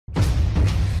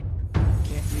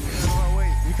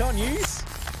You can't use?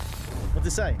 What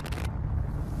does it say?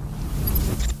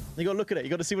 You gotta look at it. You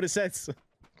gotta see what it says.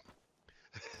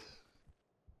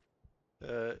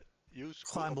 Use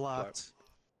Climb blocked.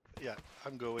 Yeah,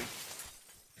 I'm going.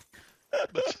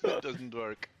 But it doesn't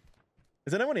work.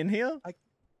 Is anyone in here? I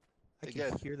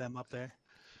can hear them up there.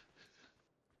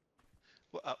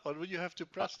 Well, what would you have to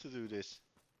press to do this?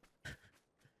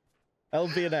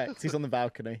 LB and X. He's on the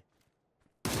balcony.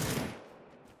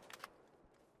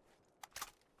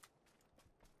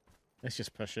 Let's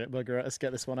just push it, bugger it. Let's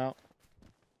get this one out.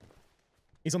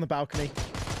 He's on the balcony.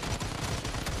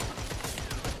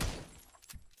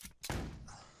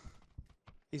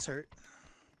 He's hurt.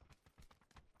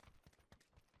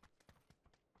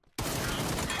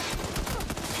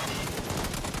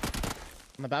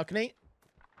 On the balcony.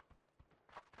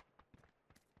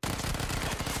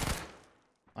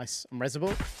 Nice. I'm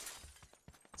resable.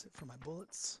 That's it for my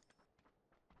bullets.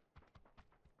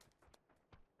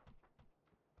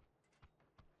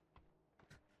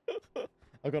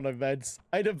 I've got no meds.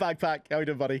 I need a backpack. How you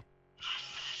doing, buddy?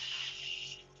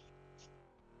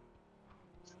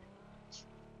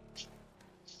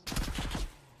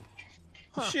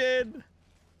 Huh. Shit.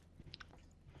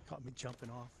 Caught me jumping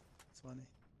off. It's funny.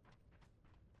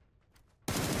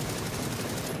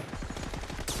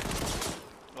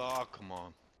 Oh, come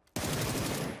on.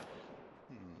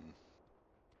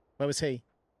 Where was he?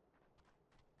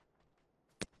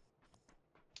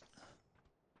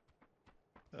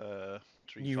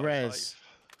 You 355. res.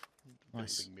 The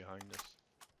Nice. building behind us.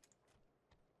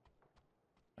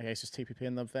 Okay, it's just TPP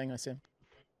in the thing. I see him.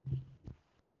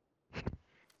 Thank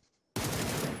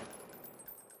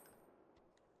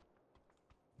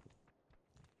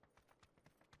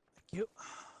you.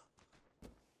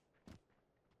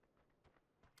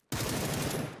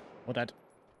 All dead.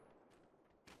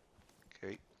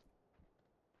 Okay.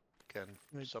 Can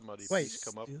Wait, somebody Wait. please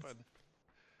come up Yes. and...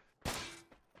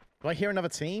 Do I hear another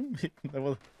team?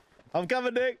 Well, I'm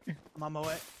coming, Nick. I'm on my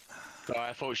way. Oh,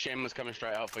 I thought Shin was coming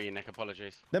straight out for you, Nick.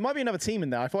 Apologies. There might be another team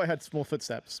in there. I thought I heard more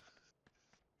footsteps.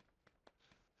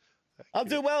 I'm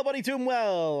doing well, buddy. Doing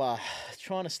well.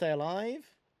 Trying to stay alive.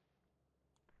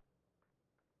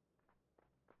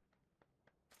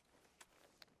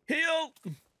 Heal.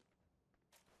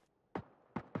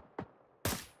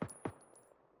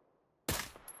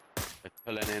 They're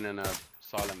pulling in a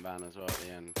silent van as well at the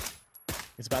end.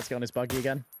 He's about to get on his buggy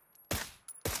again.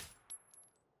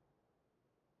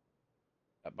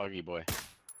 That buggy boy.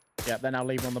 Yeah, they're now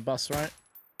leaving on the bus, right?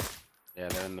 Yeah,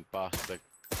 they're in the bus.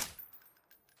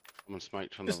 Someone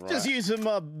smoked from the right. Just use him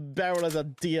barrel as a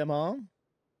DMR.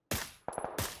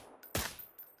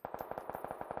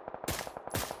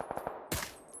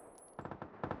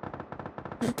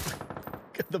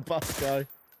 Get the bus go.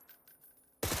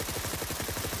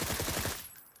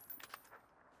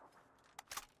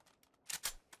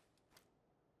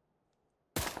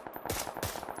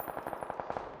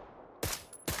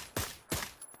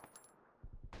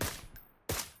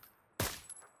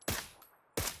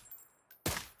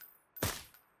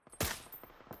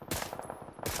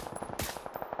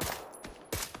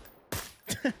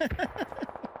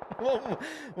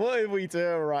 What are we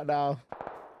doing right now?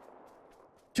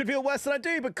 Should feel worse than I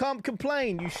do, but can't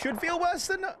complain. You should feel worse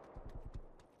than...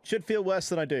 Should feel worse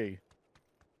than I do.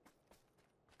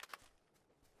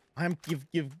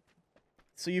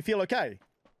 So you feel okay?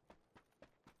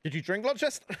 Did you drink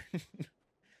Gloucester?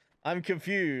 I'm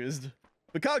confused.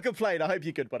 But can't complain. I hope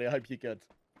you're good, buddy. I hope you're good.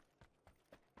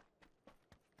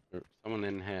 Someone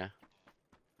in here.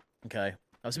 Okay.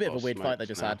 That was a bit of a weird fight they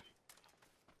just had.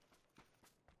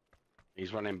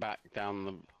 He's running back down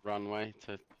the runway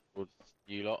towards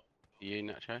you lot. You,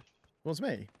 Nacho. What's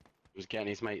me? He was getting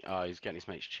his mate. Oh, he's getting his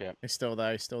mate's chip. He's still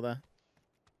there. He's still there.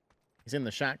 He's in the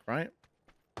shack, right?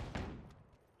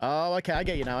 Oh, okay. I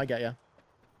get you now. I get you. Is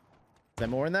there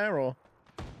more in there, or?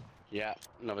 Yeah,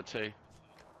 another two.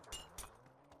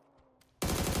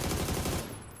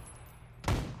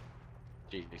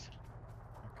 Jeez.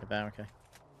 Okay, there. Okay.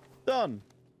 Done.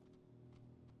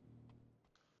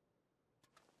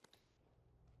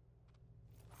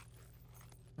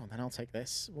 Oh, then I'll take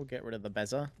this. We'll get rid of the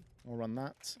Beza. We'll run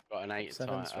that. Got an 8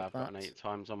 Seven, times. swap I've got an that. 8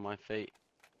 times on my feet.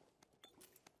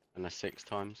 And a 6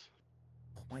 times.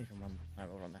 Oh, why even run? No,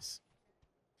 we'll run this.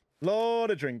 Lord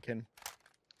of drinking.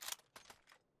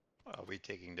 Are we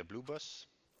taking the blue bus?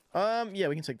 Yeah,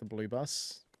 we can take the blue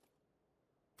bus.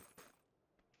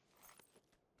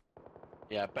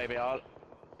 Yeah, baby,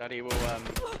 Daddy will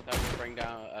bring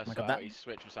down a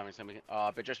switch or something.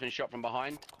 But just been shot from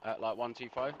behind at like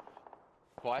 125.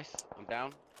 Twice. I'm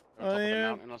down. On top of the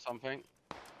mountain or something.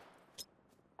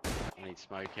 I need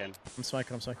smoking. I'm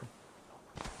smoking.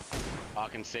 I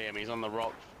can see him. He's on the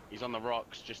rock. He's on the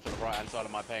rocks just to the right hand side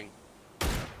of my ping.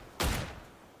 Thank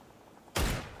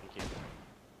you.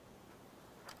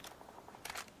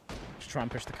 Just try and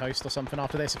push the coast or something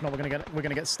after this. If not, we're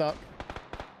gonna get stuck.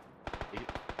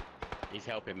 He's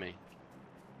helping me.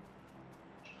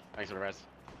 Thanks for the res.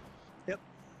 Yep.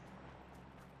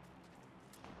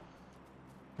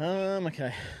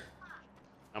 Okay.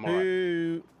 I'm alright.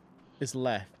 Who is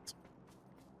left?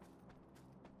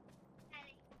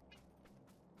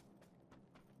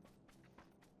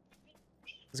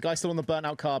 There's a guy still on the burnt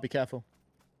out car. Be careful.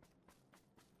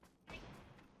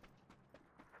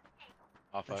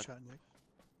 Half Nice a. shot, Nick.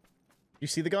 You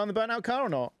see the guy on the burnt out car or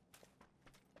not?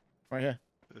 Right here.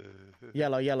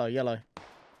 Yellow, yellow, yellow.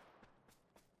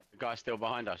 The guy's still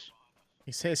behind us.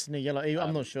 He's here, near yellow.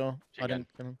 I'm not sure. I chicken. didn't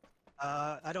kill him.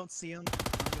 I don't see him.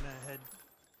 I'm gonna head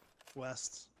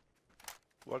west.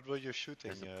 What were you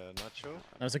shooting, Nacho?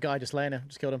 There's a guy just laying there.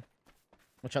 Just killed him.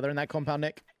 Watch out, they're in that compound,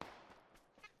 Nick.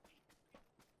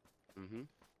 Mm-hmm.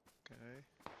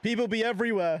 Okay. People be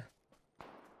everywhere.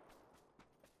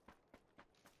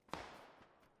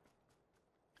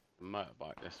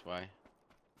 Motorbike this way.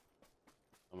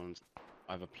 Someone's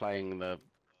either playing the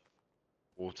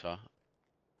water.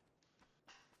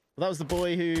 Well, that was the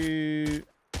boy who...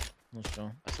 I'm not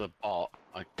sure. That's the bot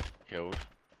I killed.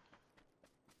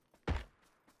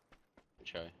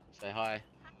 Show. Say hi.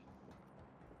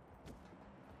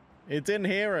 It didn't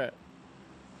hear it.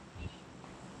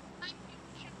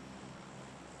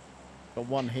 Got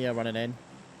one here running in.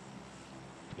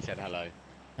 He said hello.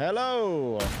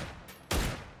 Hello!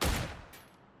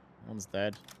 One's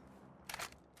dead.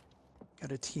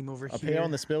 Got a team over Up here. here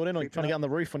on this building, or Creeping trying to get up. on the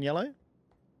roof on yellow?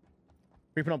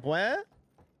 Creeping up where?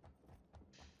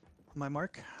 My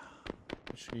mark.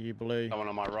 She blue. Someone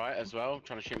on my right as well,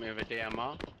 trying to shoot me with a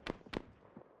DMR.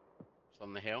 It's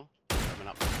on the hill. Coming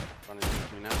up, running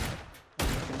towards me now.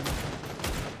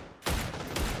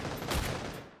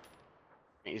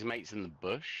 I think his mate's in the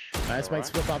bush. His mate's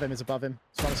above him, it's above him.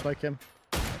 He's trying to smoke him.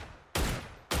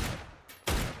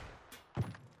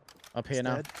 Up here He's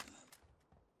now. dead.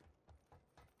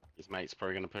 His mate's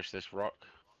probably going to push this rock.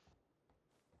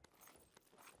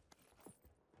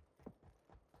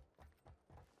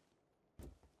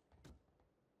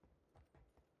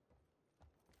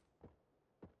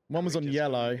 One was on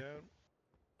yellow. Yeah,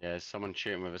 there's someone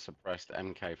shooting with a suppressed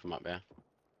MK from up there.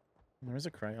 There is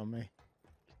a crate on me.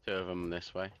 Two of them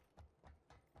this way.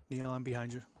 Neil, I'm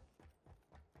behind you.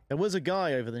 There was a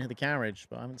guy over there near the carriage,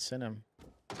 but I haven't seen him.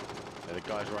 Yeah, the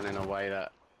guy's running away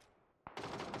that...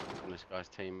 on this guy's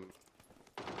team.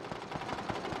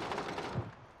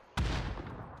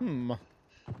 Hmm.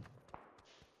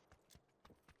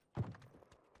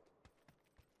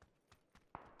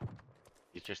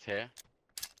 He's just here.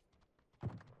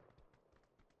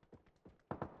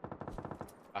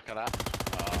 Back of that.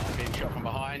 Oh, I'm being shot from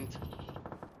behind.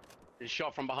 Being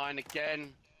shot from behind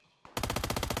again.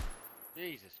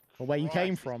 Jesus Well, where you Christ, came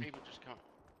these from? people just can't...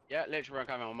 Yeah, literally where I'm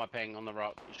coming on my ping on the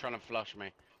rock. He's trying to flush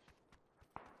me.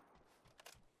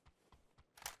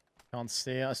 Can't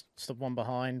see it. I stood one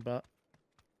behind, but...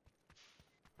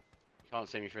 Can't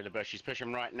see me through the bush. He's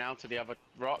pushing right now to the other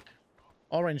rock.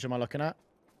 Orange am I looking at?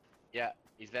 Yeah,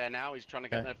 he's there now. He's trying to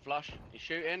get Okay. the flush. He's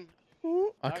shooting.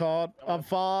 Ooh, I No, can't. come on. I'm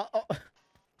far. Oh.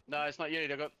 No, it's not you.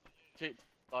 They've got two,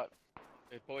 like,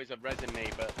 the boys are rezzing me,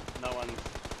 but no one's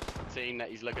seen that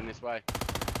he's looking this way.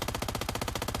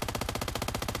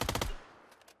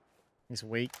 He's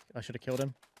weak. I should have killed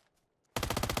him. There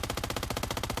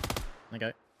you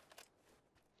go.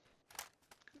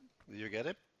 Did you get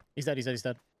it? He's dead, he's dead, he's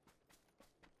dead.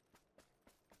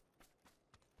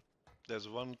 There's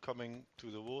one coming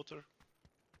to the water.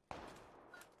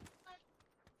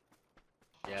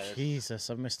 Yeah, there's- Jesus,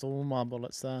 I've missed all my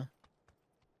bullets there.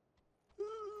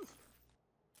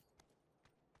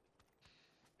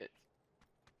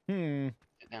 Hmm.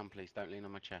 Sit down, please. Don't lean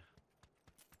on my chair.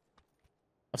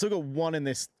 I've still got one in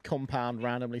this compound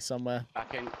randomly somewhere.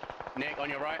 Back in. Nick, on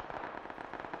your right.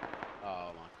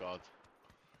 Oh my god.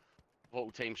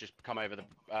 Whole team's just come over the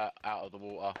out of the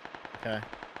water. Okay.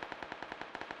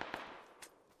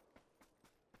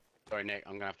 Sorry, Nick.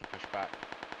 I'm gonna have to push back.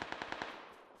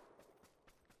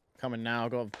 Coming now,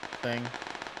 I've got a thing.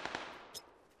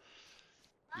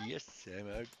 Yes, I'm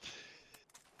out.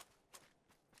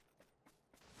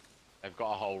 They've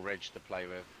got a whole ridge to play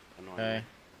with. Annoyingly. Okay.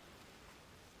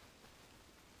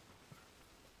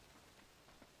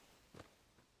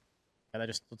 Yeah, they're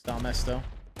just down there still.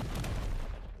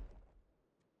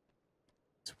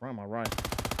 It's right on my right.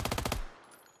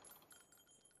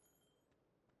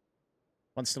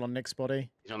 One's still on Nick's body.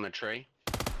 He's on the tree.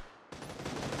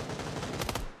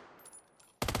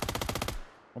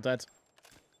 All dead.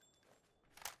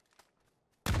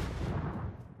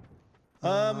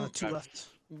 Two left.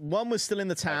 One was still in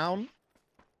the town.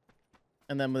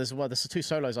 And then there's two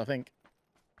solos, I think.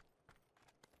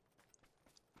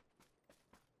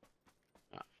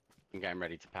 I'm getting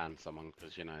ready to pan someone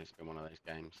because, you know, it's been one of those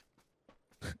games.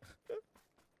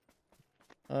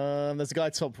 There's a guy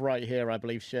top right here, I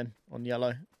believe, Shin, on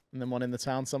yellow. And then one in the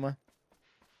town somewhere.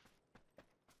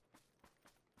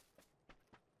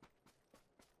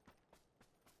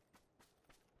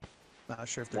 Not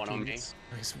sure if they're One on me. teammates.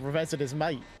 He's revetted his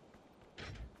mate.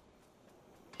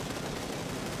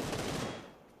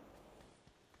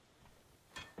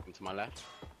 To my left.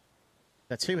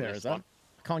 There are two here, is there? I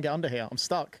can't get under here. I'm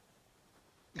stuck.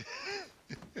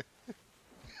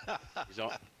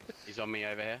 He's on me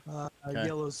over here. Okay.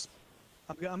 Yellow's.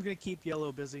 I'm gonna keep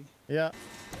yellow busy. Yeah.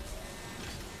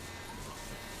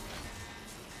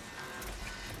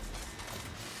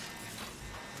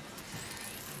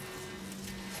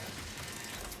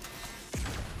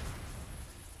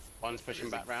 One's pushing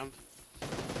back round.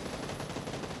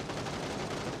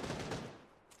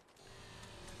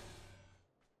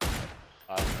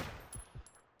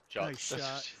 Nice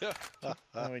shot.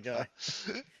 There we go.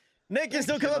 Nick, you're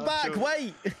still coming back.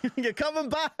 Wait, you're coming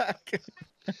back.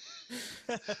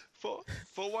 For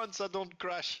once, I don't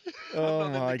crash. Oh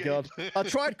my god! I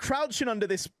tried crouching under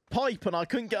this pipe and I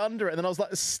couldn't get under it, and then I was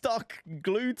like stuck,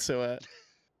 glued to it.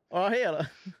 Oh,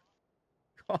 here.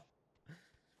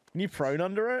 Can you prone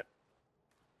under it?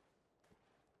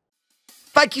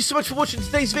 Thank you so much for watching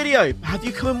today's video. Have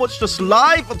you come and watched us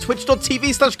live on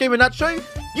twitch.tv/GamerNacho?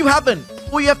 You haven't.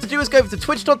 All you have to do is go over to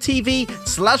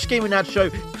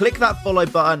twitch.tv/GamerNacho, click that follow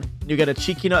button, and you'll get a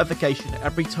cheeky notification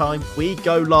every time we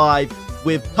go live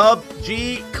with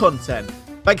PUBG content.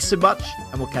 Thanks so much,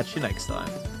 and we'll catch you next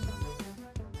time.